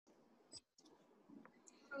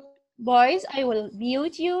Boys, I will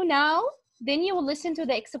mute you now. Then you will listen to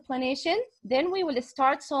the explanation. Then we will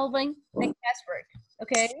start solving the classwork.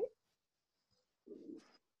 Okay?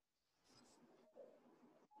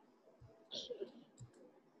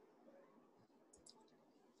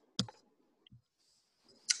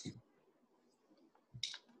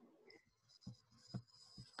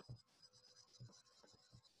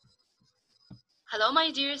 Hello,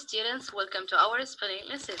 my dear students. Welcome to our spelling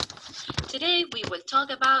lesson. Today, we will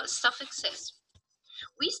talk about suffixes.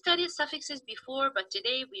 We studied suffixes before, but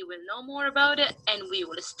today we will know more about it and we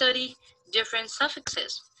will study different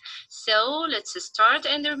suffixes. So, let's start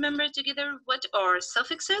and remember together what are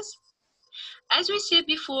suffixes. As we said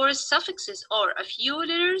before, suffixes are a few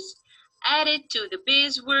letters added to the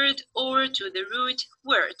base word or to the root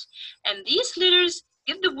word. And these letters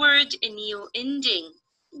give the word a new ending.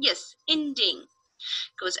 Yes, ending.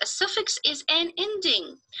 Because a suffix is an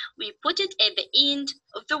ending. We put it at the end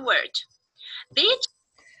of the word.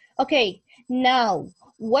 Okay, now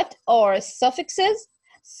what are suffixes?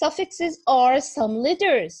 Suffixes are some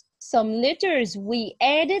letters. Some letters we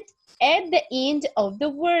added at the end of the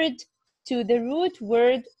word to the root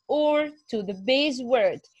word or to the base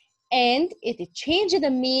word. And it changes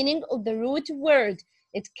the meaning of the root word.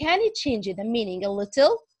 It can change the meaning a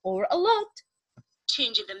little or a lot.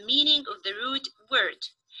 Change the meaning of the root word.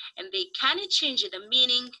 And they can change the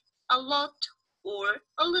meaning a lot or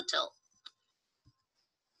a little.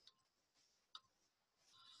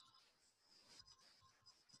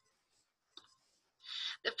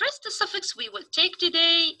 The first suffix we will take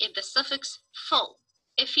today is the suffix full.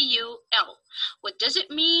 F-U-L. What does it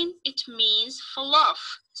mean? It means fall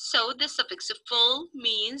off. So the suffix full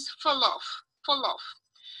means fall off. Fall off.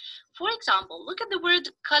 For example, look at the word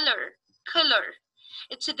color. Color.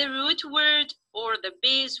 It's the root word or the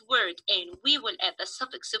base word, and we will add the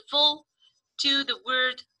suffix full to the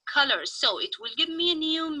word color. So it will give me a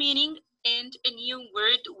new meaning and a new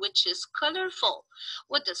word, which is colorful.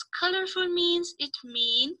 What does colorful means? It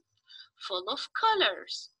means full of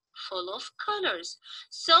colors. Full of colors.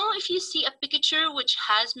 So if you see a picture which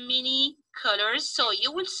has many colors, so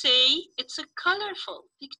you will say it's a colorful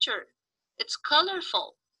picture. It's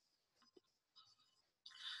colorful.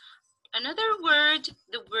 Another word,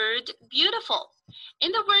 the word beautiful.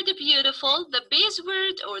 In the word beautiful, the base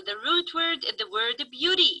word or the root word is the word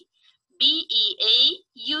beauty. B-E-A-U-T-Y.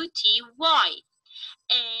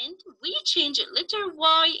 And we change letter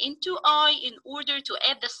Y into I in order to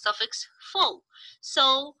add the suffix full.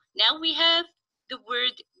 So now we have the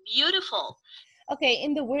word beautiful. Okay,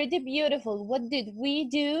 in the word beautiful, what did we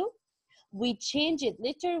do? We changed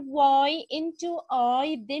letter Y into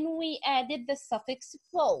I, then we added the suffix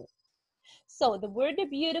full. So the word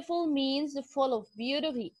beautiful means full of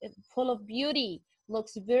beauty,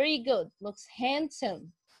 looks very good, looks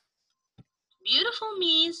handsome. Beautiful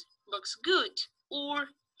means looks good or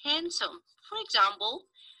handsome. For example,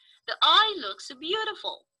 the eye looks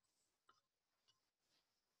beautiful.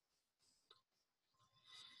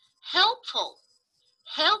 Helpful.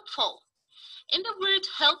 Helpful. In the word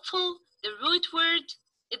helpful, the root word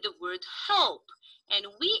is the word help, and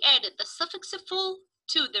we added the suffix full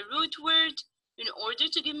to the root word in order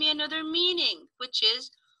to give me another meaning, which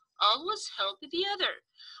is always help the other.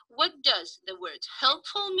 What does the word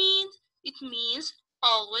helpful mean? It means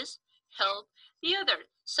always help the other.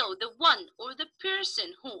 So the one or the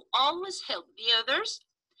person who always help the others,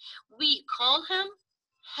 we call him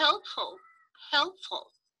helpful.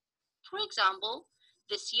 Helpful. For example,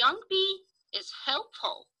 this young bee is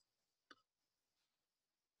helpful.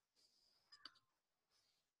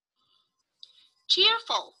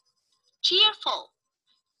 Cheerful. Cheerful.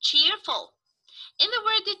 Cheerful. In the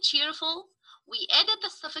word cheerful, we added the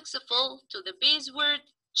suffix full to the base word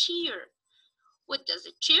cheer. What does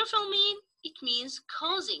a cheerful mean? It means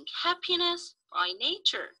causing happiness by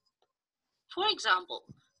nature. For example,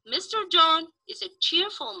 Mr. John is a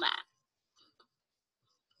cheerful man.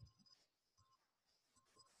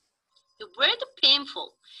 The word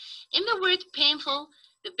painful. In the word painful,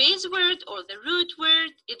 the base word or the root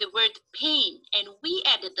word is the word pain, and we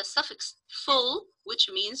added the suffix full, which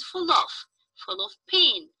means full of. Full of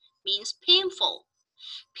pain means painful.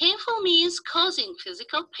 Painful means causing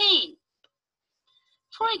physical pain.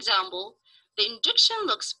 For example, the injection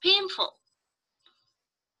looks painful.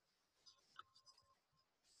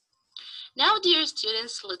 Now, dear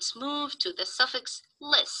students, let's move to the suffix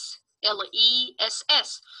less,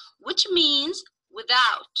 L-E-S-S, which means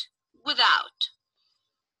without, without.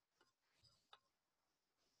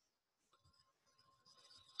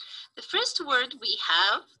 The first word we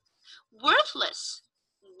have, worthless,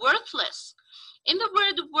 worthless. In the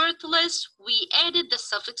word worthless, we added the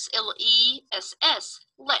suffix less,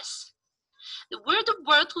 less. The word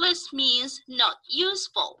worthless means not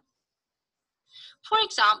useful. For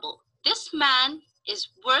example, this man is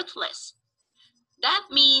worthless. That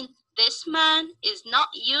means this man is not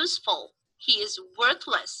useful. He is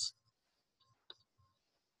worthless.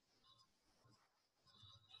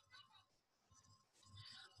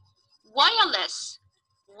 Wireless,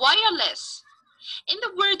 wireless. In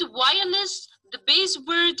the word wireless, the base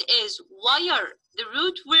word is wire. The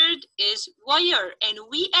root word is wire, and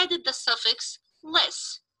we added the suffix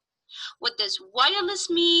less. What does wireless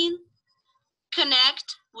mean?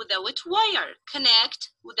 Connect without wire. Connect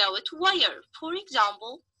without wire. For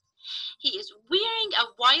example, he is wearing a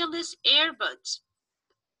wireless earbuds.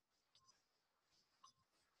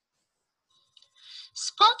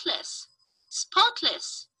 Spotless,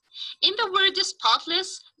 spotless. In the word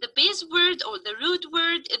spotless, the base word or the root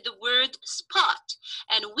word is the word spot,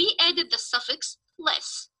 and we added the suffix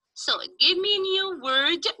less. So it gave me a new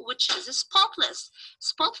word, which is spotless.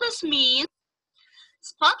 Spotless means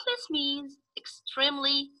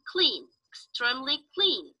extremely clean, extremely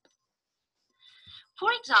clean.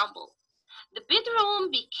 For example, the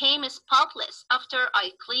bedroom became spotless after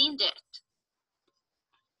I cleaned it.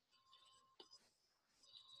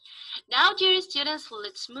 Now, dear students,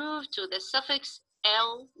 let's move to the suffix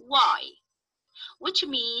ly, which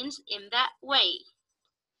means in that way.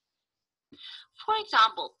 For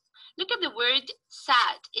example, look at the word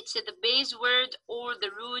sad. It's the base word or the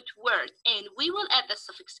root word, and we will add the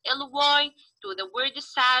suffix ly to the word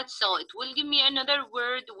sad, so it will give me another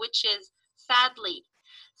word, which is sadly.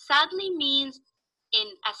 Sadly means in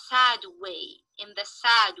a sad way, in the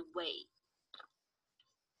sad way.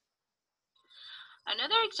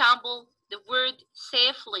 Another example, the word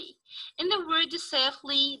safely. In the word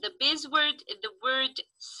safely, the base word is the word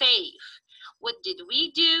safe. What did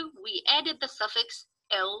we do? We added the suffix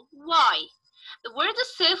ly. The word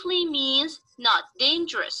safely means not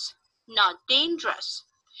dangerous, not dangerous.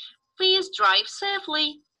 Please drive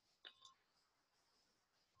safely.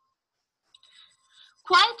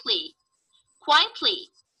 Quietly, quietly.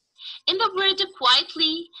 In the word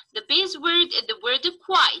quietly, the base word is the word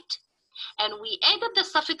quiet, and we added the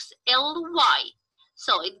suffix ly.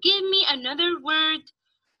 So it gave me another word,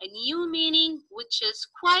 a new meaning, which is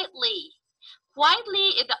quietly. Quietly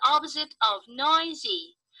is the opposite of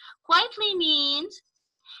noisy. Quietly means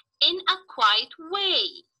in a quiet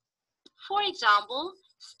way. For example,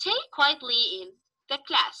 stay quietly in the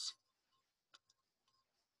class.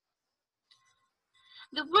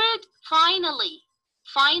 The word finally,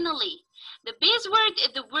 finally. The base word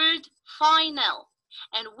is the word final,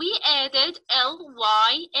 and we added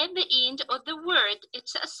ly at the end of the word.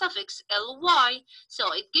 It's a suffix ly,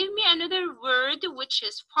 so it gave me another word, which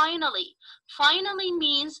is finally. Finally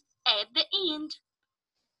means at the end.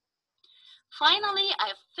 Finally,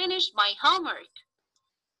 I've finished my homework.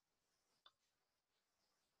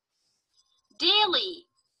 Daily,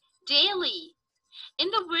 daily. In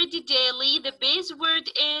the word daily, the base word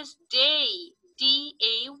is day,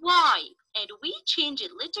 D-A-Y, and we change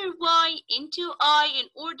letter Y into I in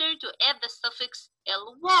order to add the suffix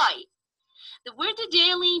ly. The word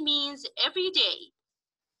daily means every day.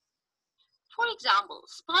 For example,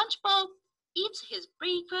 SpongeBob eats his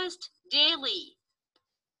breakfast daily.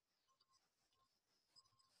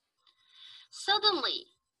 Suddenly,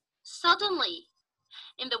 suddenly.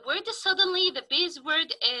 In the word suddenly, the base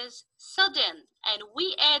word is sudden, and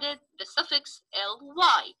we added the suffix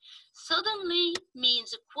ly. Suddenly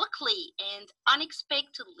means quickly and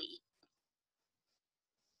unexpectedly.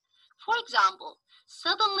 For example,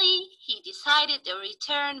 suddenly he decided to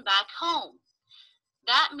return back home.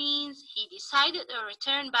 That means he decided to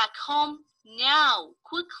return back home now,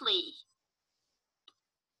 quickly.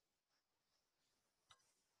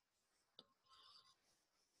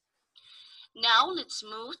 Now let's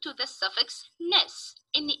move to the suffix ness,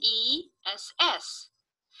 N-E-S-S.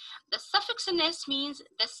 The suffix ness means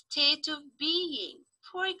the state of being.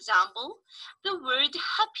 For example, the word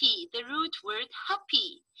happy, the root word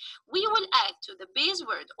happy. We will add to the base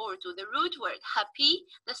word or to the root word happy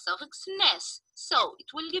the suffix ness. So it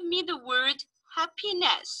will give me the word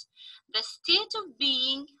happiness, the state of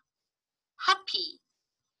being happy,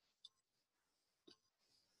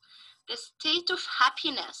 the state of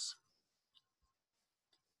happiness.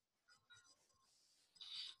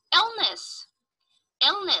 Illness,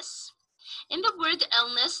 illness. In the word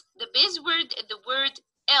illness, the base word is the word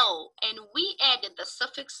ill, and we added the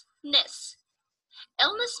suffix ness.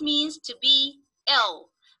 Illness means to be ill,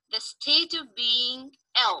 the state of being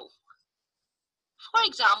ill. For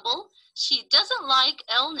example, she doesn't like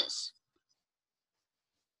illness.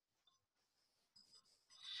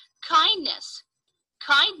 kindness.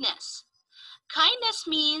 Kindness. Kindness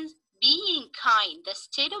means being kind, the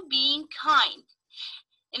state of being kind.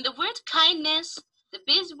 In the word kindness, the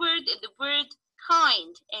base word is the word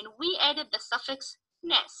kind, and we added the suffix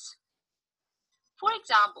ness. For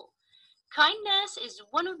example, kindness is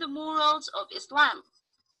one of the morals of Islam.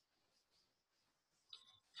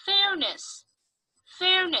 Fairness.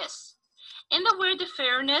 Fairness. In the word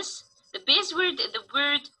fairness, the base word is the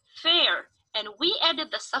word fair, and we added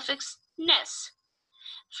the suffix ness.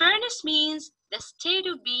 Fairness means the state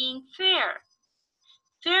of being fair.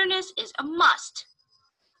 Fairness is a must.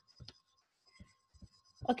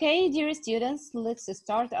 Okay, dear students, let's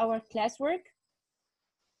start our classwork.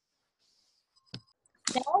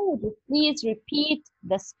 Now, would you please repeat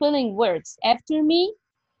the spelling words after me?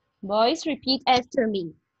 Boys, repeat after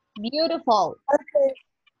me. Beautiful. Okay.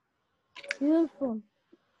 Beautiful.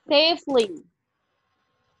 Safely.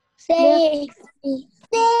 Safely.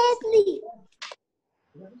 Safely.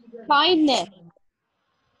 Kindness.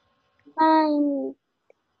 Fine.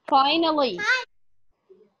 Finally.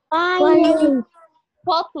 Finally.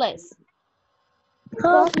 Thoughtless.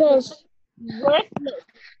 Thoughtless. Worthless.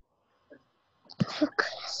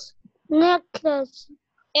 Necklace.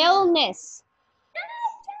 Illness.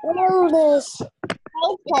 Illness.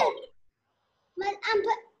 Helpful.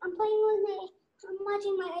 I'm playing with I'm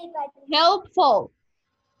watching my iPad. Helpful.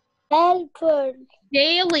 Helpful.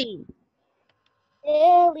 Daily.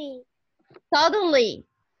 Daily. Suddenly.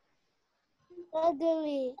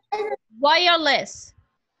 Suddenly. Wireless.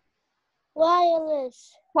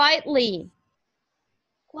 Wireless. Quietly.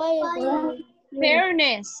 Quietly.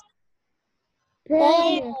 Fairness.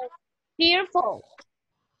 Fairness. Fearful.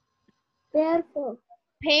 Fearful.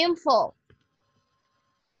 Painful.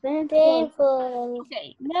 Painful.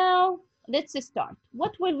 Okay, now let's start.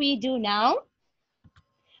 What will we do now?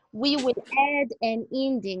 We will add an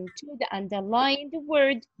ending to the underlined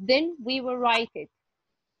word, then we will write it.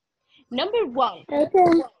 Number one.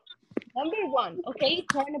 Okay. Number one, okay,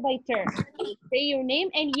 turn by turn. Say your name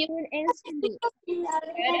and you will answer me.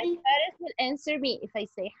 Faris will answer me if I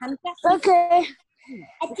say Hamza. Okay.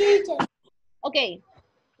 Okay,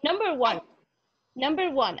 number one. Number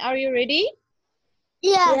one, are you ready?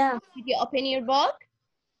 Yeah. Did you open your book?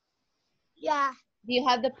 Yeah. Do you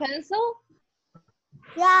have the pencil?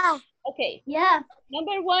 Yeah. Okay. Yeah.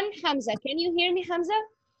 Number one, Hamza. Can you hear me, Hamza?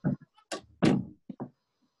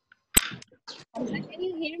 Hamza, can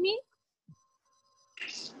you hear me?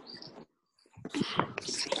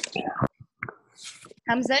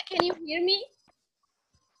 Hamza, can you hear me?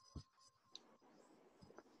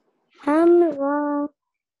 Hamza.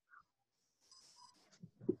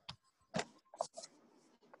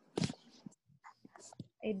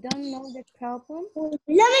 I don't know the problem.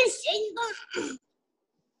 Hamza.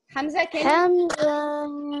 Hamza, can you?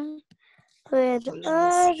 Hamza. Where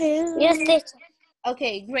are you? Yes, teacher.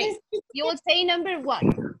 Okay, great. You will say number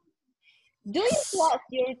one. Do you floss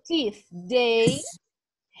your teeth day?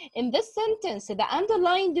 In this sentence, the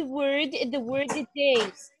underlined word is the word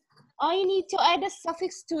day. I need to add a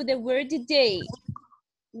suffix to the word day.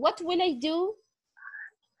 What will I do?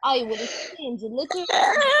 I will change the letter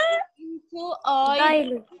into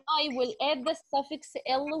I. I will add the suffix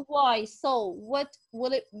ly. So what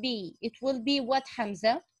will it be? It will be what,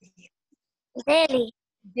 Hamza? Daily.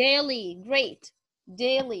 Daily. Great.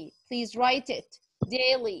 Daily. Please write it.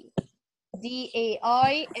 Daily.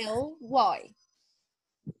 D-A-I-L-Y.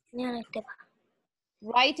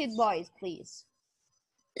 Write it, boys, please.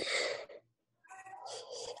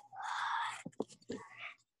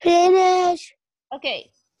 Finish. Okay.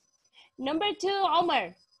 Number two,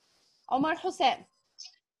 Omar. Omar Hussein.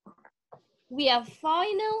 We have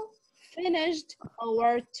finished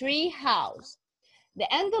our tree house. The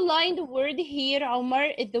underlined word here, Omar,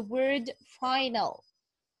 is the word final.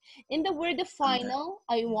 In the word final,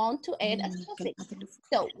 I want to add a suffix.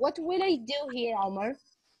 So what will I do here, Omar?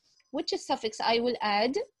 Which suffix I will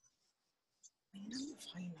add?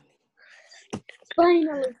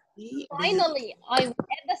 Finally. Finally, I will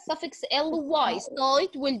add the suffix ly, so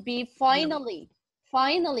it will be finally.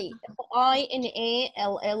 Finally,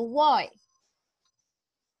 F-I-N-A-L-L-Y.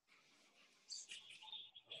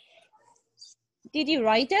 Did you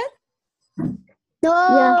write it? No.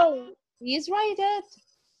 Yeah. Please write it.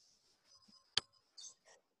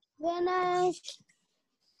 Finish.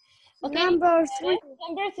 Okay. Number three.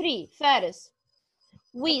 Number three, Faris.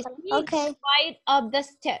 We speak Okay. right up the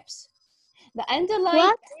steps. The underlined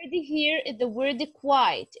word here is the word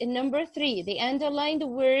quiet. In number three, the underlined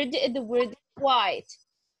word is the word quiet.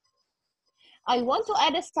 I want to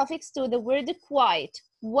add a suffix to the word quiet.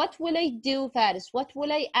 What will I do, Faris? What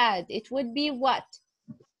will I add? It would be what?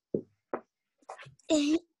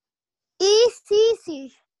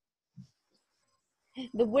 ECC.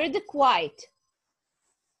 The word quiet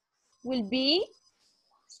will be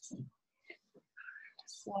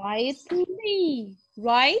quietly,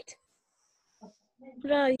 right?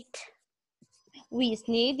 Right. We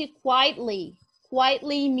sneezed quietly.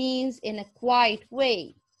 Quietly means in a quiet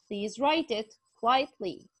way. Please write it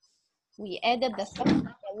quietly. We added the suffix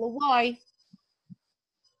ly.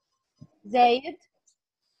 Zaid,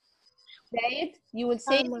 you will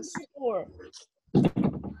say number 4.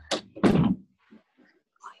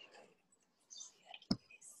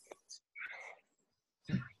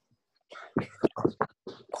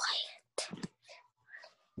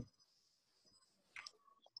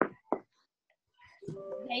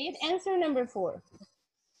 Zaid, answer number 4.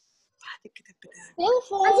 Cell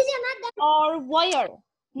phones are wire.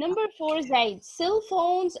 Number 4, Zaid. Cell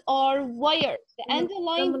phones are wire. The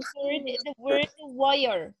underlined word is the word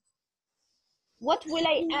wire. What will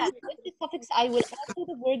I add? What the suffix I will add to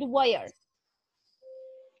the word wire?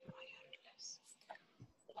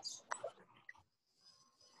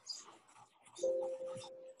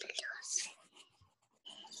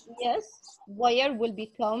 Yes, wire will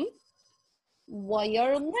become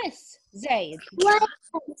wireless. Zaid.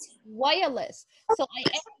 Wireless. So I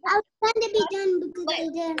was trying to be done because I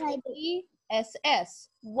didn't write it. ESS.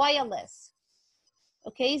 Wireless.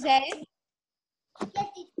 Okay, Zaid?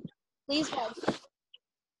 Please write.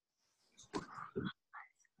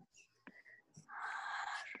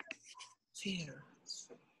 Fair.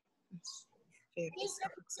 This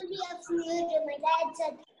looks to be a familiar. My dad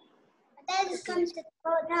said, my dad just comes to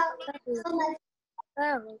throw it out.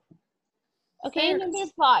 Okay, number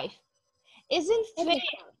 5. Isn't fair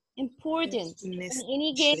important in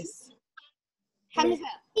any game? Hamza.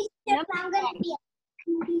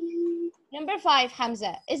 Number 5,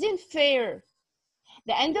 Hamza. Isn't fair.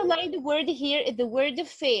 The underlined word here is the word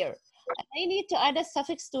fair. And I need to add a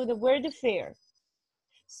suffix to the word fair.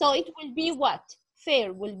 So it will be what?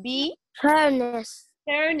 Fair will be? Fairness.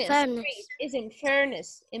 Fairness. Fairness. Great. Isn't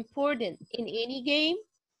fairness important in any game?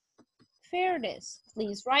 Fairness.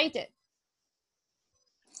 Please write it.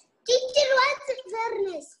 Teacher, what's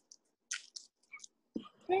fairness?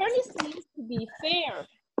 Fairness means to be fair.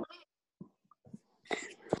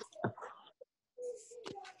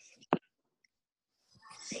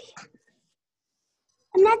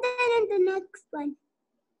 Another in the next one.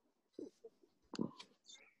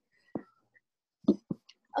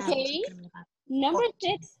 Okay. Number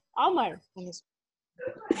 6, Omar.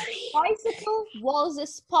 Bicycle was a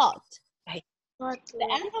spot. The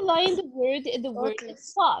underlined word is the word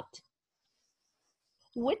spot.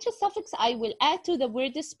 Which suffix I will add to the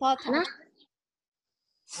word spot?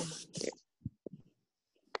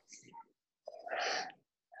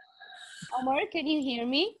 Omar, can you hear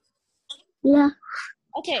me? Yeah.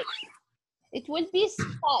 Okay. It will be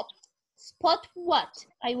spot. Spot what?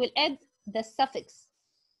 I will add the suffix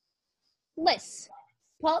less.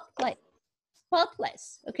 Spotless.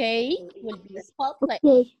 Spotless. Okay? It will be spotless.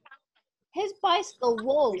 Okay. His bicycle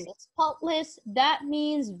was spotless. That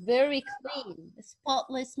means very clean.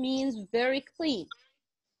 Spotless means very clean.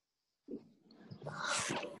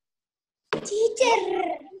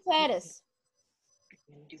 Teacher. Faris.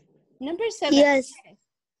 Number 7. Yes.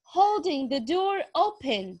 Holding the door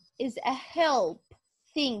open is a help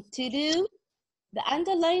thing to do. The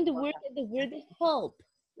underlined word is the word help.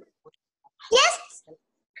 Yes.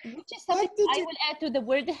 Which suffix I will add to the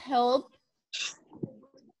word help?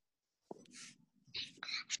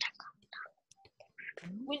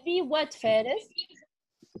 Will be what, Faris?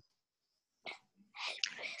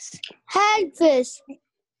 Helpless.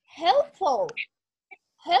 Helpful.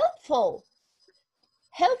 Helpful.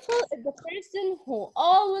 Helpful is the person who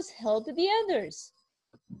always helps the others.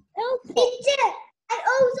 Helpful. Teacher, I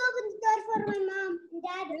always open the door for my mom and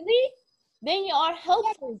dad. Really? Then you are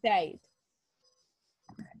helpful, Zaid.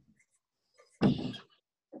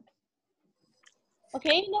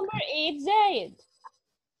 Okay, number 8, Zaid.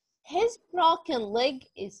 His broken leg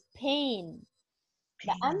is pain.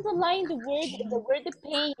 The underlined word is the word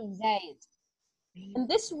pain, Zaid. And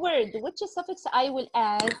this word, which suffix I will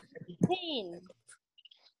add? Pain.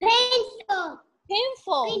 Painful.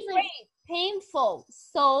 Painful. Painful. Great. Painful.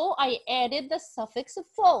 So I added the suffix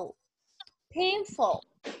full. Painful.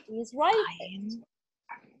 Please write it.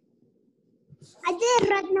 I did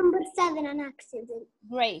write number 7 on accident.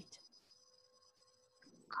 Great.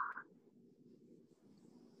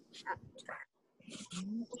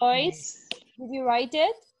 Joyce, did you write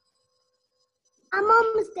it? I'm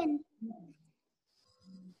almost done.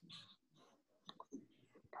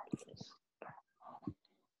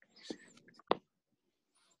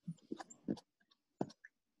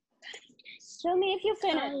 Tell me if you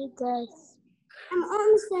finished. Hi guys. I'm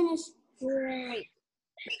almost finished. Great.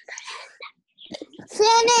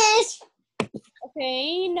 Finish.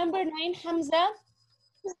 Okay, number 9, Hamza.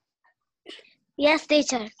 Yes,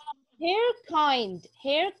 teacher. Hair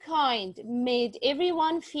kind made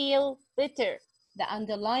everyone feel better. The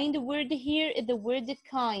underlined word here is the word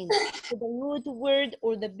kind. So the root word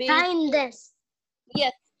or the base. Kindness.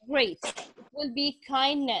 Yes, great. It will be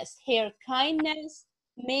kindness. Hair kindness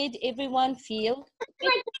made everyone feel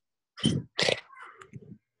better.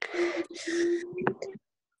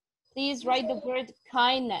 Please write the word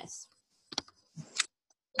kindness.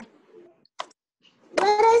 What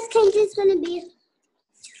else kindness gonna be?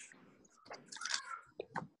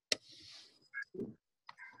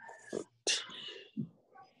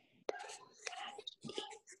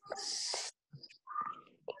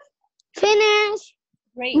 Finish.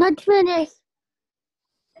 Great. Not finished.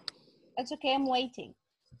 That's okay, I'm waiting.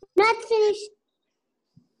 Not finished.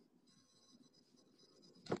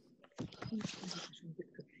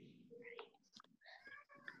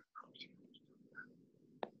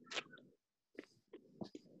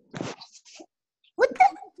 What the?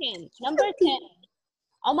 Number 10.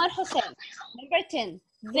 Omar Hussein. Number 10.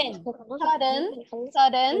 Then, sudden,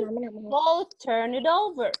 go turn it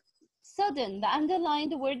over. Sudden, the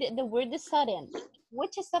underlined word, the word is sudden.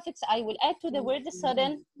 Which suffix I will add to the word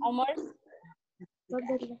sudden, Omar?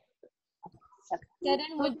 Sudden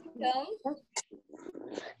would become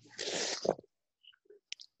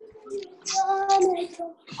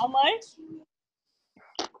Omar.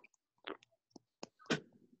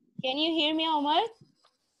 Can you hear me, Omar?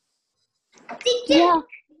 Yeah.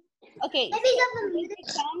 Okay. It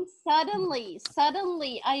becomes suddenly.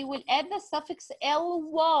 Suddenly, I will add the suffix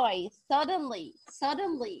ly. Suddenly.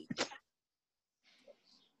 Suddenly.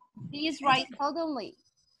 Please write suddenly.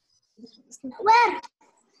 Where?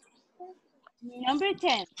 Number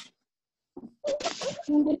 10.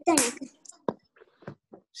 Number 10.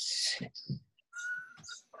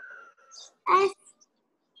 S.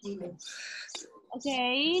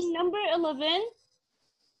 Okay, number 11.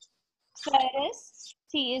 Faris,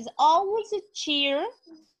 he is always a cheer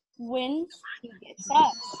when he gets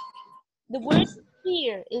up. The word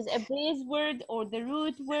cheer is a base word or the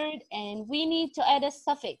root word, and we need to add a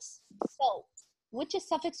suffix. So, which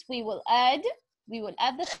suffix we will add? We will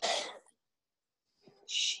add the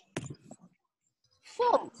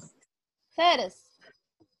full. Faris.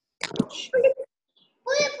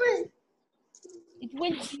 It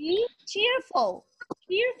will be cheerful.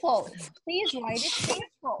 Cheerful. Please write it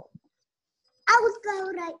cheerful. I was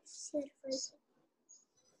going to write surface.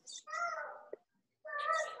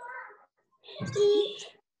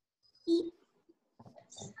 E-R-T.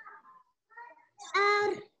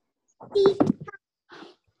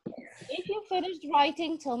 If you finished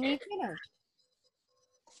writing, tell me finish.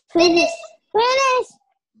 Finish. Finish.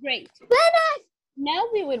 Great. Finish. Now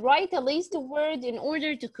we will write at least a word in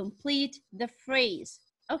order to complete the phrase.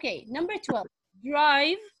 Okay, number 12.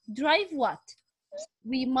 Drive. Drive what?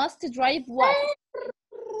 We must drive what?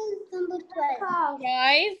 Number 12.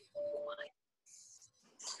 Drive.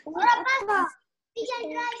 Or a bus. We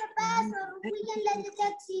can drive a bus or we can let the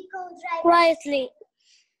taxi go drive. Quietly.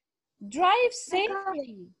 Drive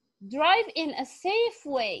safely. Drive in a safe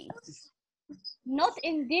way. Not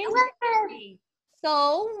in dangerous way. So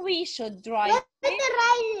we should drive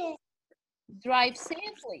safely. Drive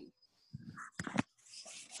safely.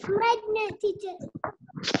 I'm writing it, teacher.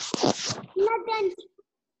 Not done.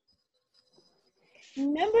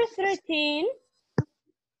 Number 13.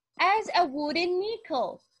 As a wooden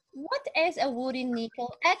nickel. What is a wooden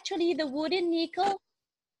nickel? Actually, the wooden nickel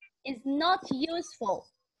is not useful.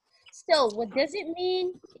 So what does it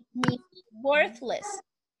mean? It means worthless.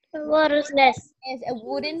 Worthless. As a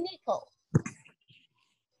wooden nickel.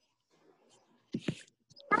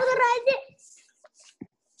 How to write it?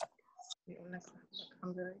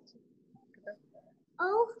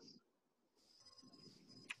 Oh.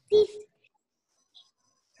 This.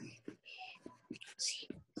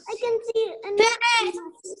 I can see it.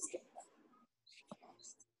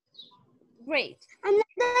 Great. I'm not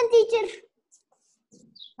done, teacher.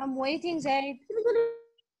 I'm waiting, Zaid.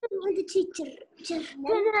 The teacher.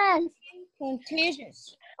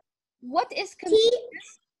 Contagious. What is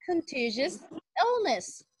contagious? Contagious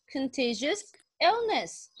illness. Contagious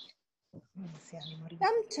illness.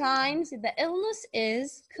 Sometimes the illness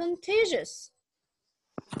is contagious.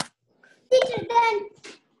 Teacher, done.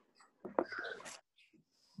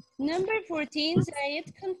 Number 14,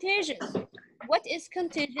 Zayed, contagious. What is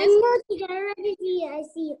contagious? I know, teacher. I already see it. I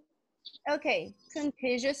see it. Okay,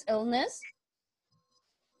 contagious illness.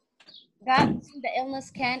 That the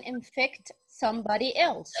illness can infect somebody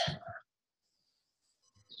else.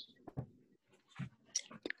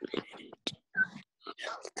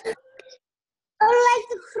 Like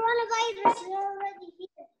the coronavirus is already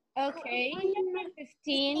here. Okay, number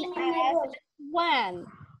 15, as swan.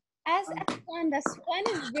 As a swan, the swan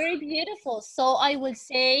is very beautiful. So I will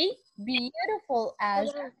say beautiful as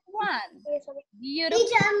a swan. Beautiful.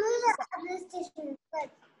 Teacher, I'm moving at the station.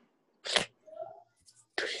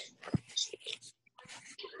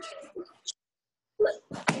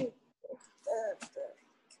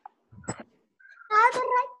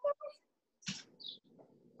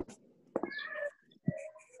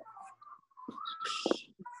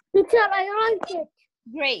 Teacher, I like it.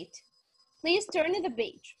 Great. Please turn to the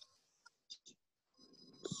page.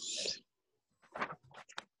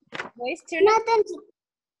 Boys, turn it.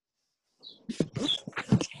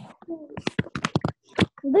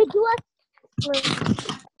 But what?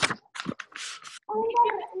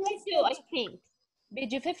 I think.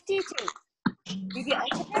 Page 52. Did you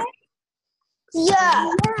open it?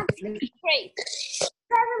 Yeah. Great.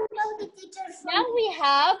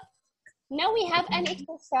 Now we have an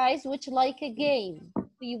exercise which like a game.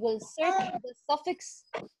 We will circle the suffix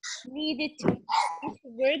needed to each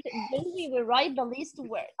word, then we will write the least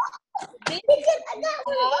word.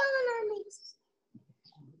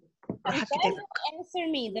 Answer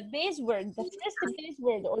me the base word, the first base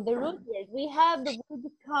word or the root word. We have the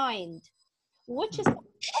word kind. Which is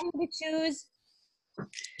I will choose?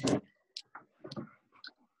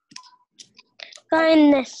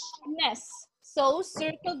 Kindness. Ness. So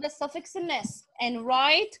circle the suffix ness and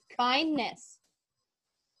write kindness.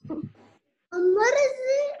 What is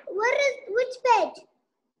it? Which page?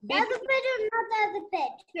 The other page or not the other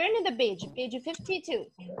page? Turn to the page, page 52.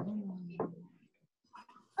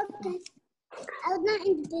 Okay. I was not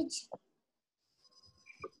in the page.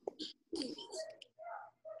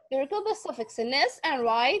 Circle the suffix ness and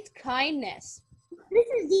write kindness. This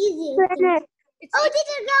is easy. Oh,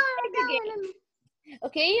 teacher, go.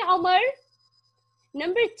 Okay, Omar.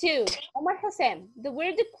 Number 2, Omar Hassan. The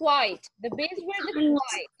word quiet, the base word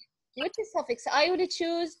quiet. Which is suffix I would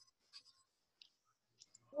choose?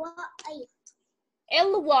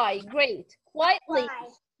 Ly. Great. Quietly.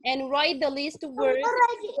 And write the least word.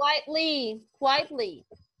 Quietly. Quietly. Quietly.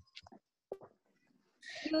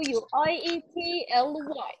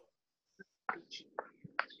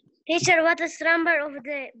 Teacher, what is the number of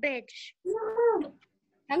the page?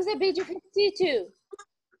 Hamza, page 52.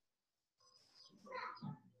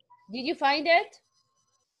 Did you find it?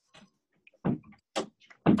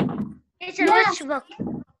 Teacher, which book?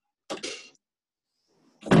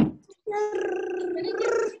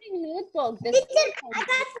 Notebook.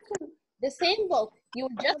 The same book. You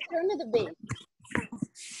just turn to the page.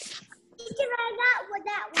 Teacher, I got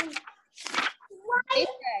that one.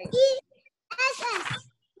 Y-E-S-S.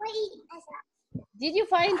 Y-E-S-S. Did you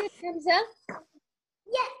find it, Hamza?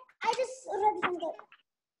 Yeah, I just already found it.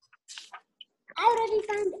 I already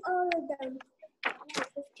found all of them.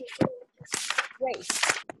 Great.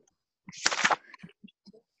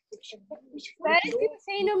 That is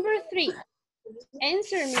say number 3.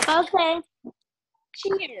 Answer me. Okay.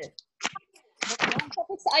 Cheer. The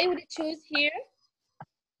suffix I would choose here.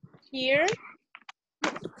 Here.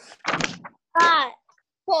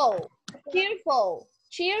 Full. Cheerful.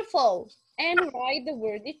 Cheerful. And write the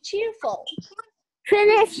word cheerful.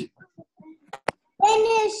 Finish.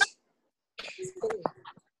 Finish.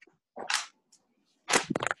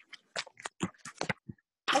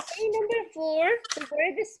 Okay, number 4, the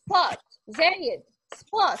word is spot. Zayed,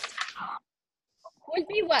 spot. Will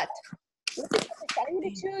be what? What is the I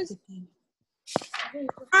would choose?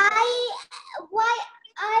 I-Y.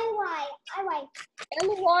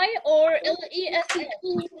 L-Y or L-E-S-S?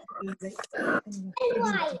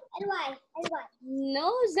 L-Y. No,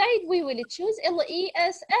 Zaid, we will choose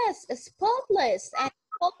L-E-S-S, spotless. And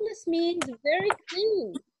spotless means very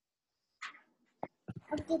clean.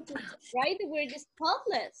 Write the word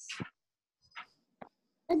spotless.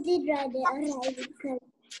 I did write it.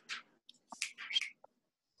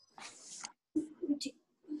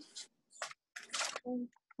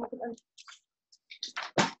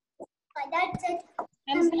 That's it.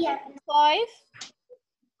 5.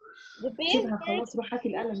 The base word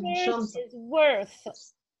is worth.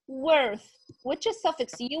 Worth. Which is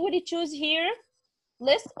suffix you would choose here?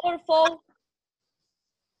 Less or full?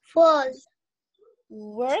 Full.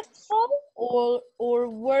 Worthful or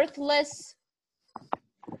worthless?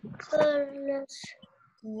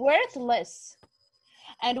 Worthless.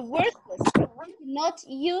 And worthless, not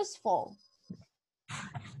useful.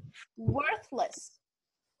 Worthless.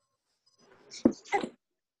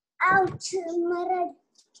 Ouch,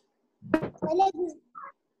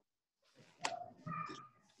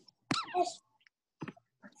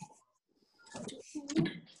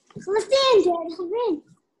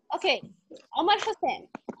 Okay, Omar Hussein.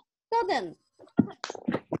 Sudden.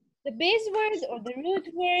 The base word or the root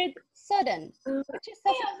word, sudden. Which is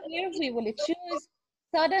suffix here? We will choose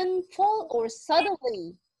sudden, full, or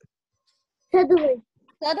suddenly. Suddenly.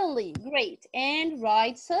 Suddenly, great. And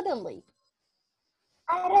write suddenly.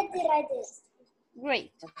 I already read this.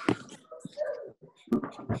 Great.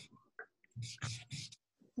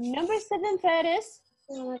 Number 7, Faris.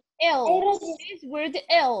 L. Base word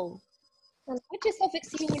L. Which is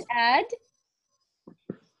suffix you will add?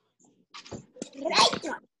 Right.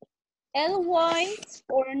 Ly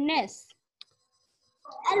or ness?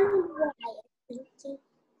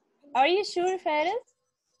 Are you sure, Faris?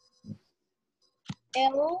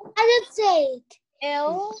 L. I didn't say it.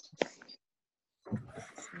 L.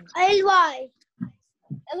 Ly.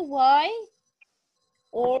 Ly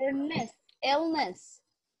or ness? Illness.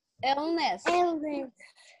 Illness. Illness.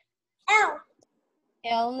 L.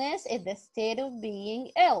 Illness is the state of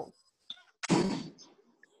being ill. Say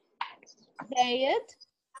it.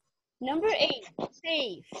 Number 8,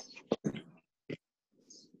 safe.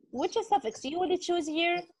 Which is suffix you want to choose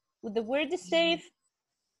here with the word safe?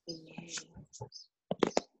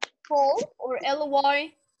 Full or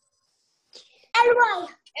ly? Ly.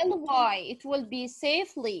 Ly. It will be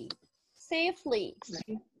safely. Safely.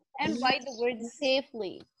 And write the word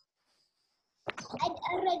safely. I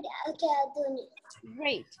already, okay, I'll do it.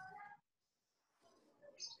 Great.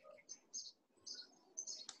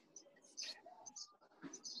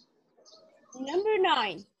 Number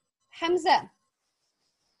 9, Hamza.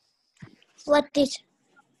 What is?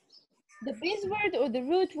 The base word or the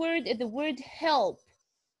root word is the word help.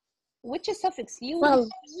 Which is suffix you Full. would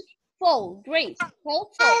choose? Full. Great.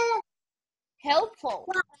 Helpful. Helpful.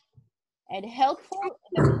 And helpful is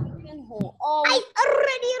the person who always I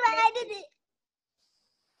already read it.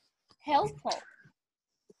 helpful.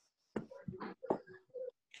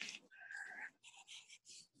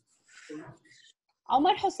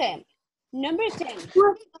 Omar Hussein. Number 10.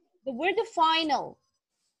 The word final.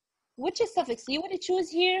 Which is suffix you would choose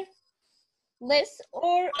here? Less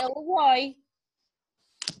or ly?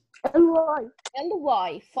 Ly.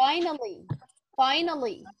 Ly. Finally.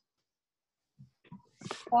 Finally.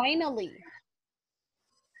 Finally.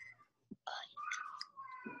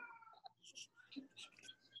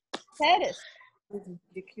 That is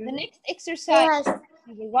the next exercise. Yes.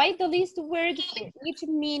 You will write the least word for each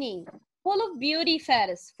meaning. Full of beauty,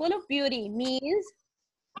 Faris. Full of beauty means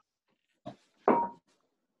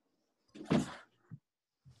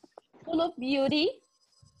full of beauty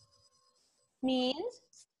means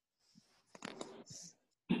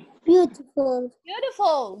Beautiful.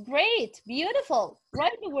 beautiful. Great. Beautiful.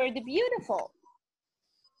 Write the word beautiful.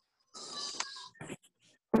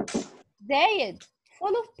 Zayed.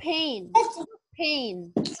 Full of pain. Full of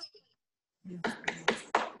pain.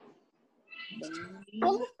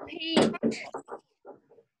 Full of pain.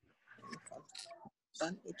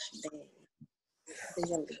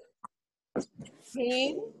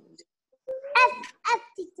 Pain. F,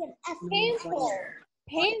 teacher, F. Painful.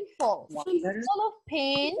 Painful. Full of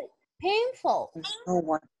pain. Painful.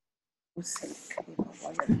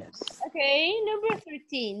 Okay, number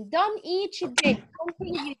 13. Done each day.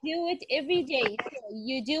 Something you do it every day. So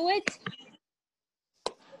you do it.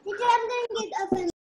 Teacher, I'm doing it often.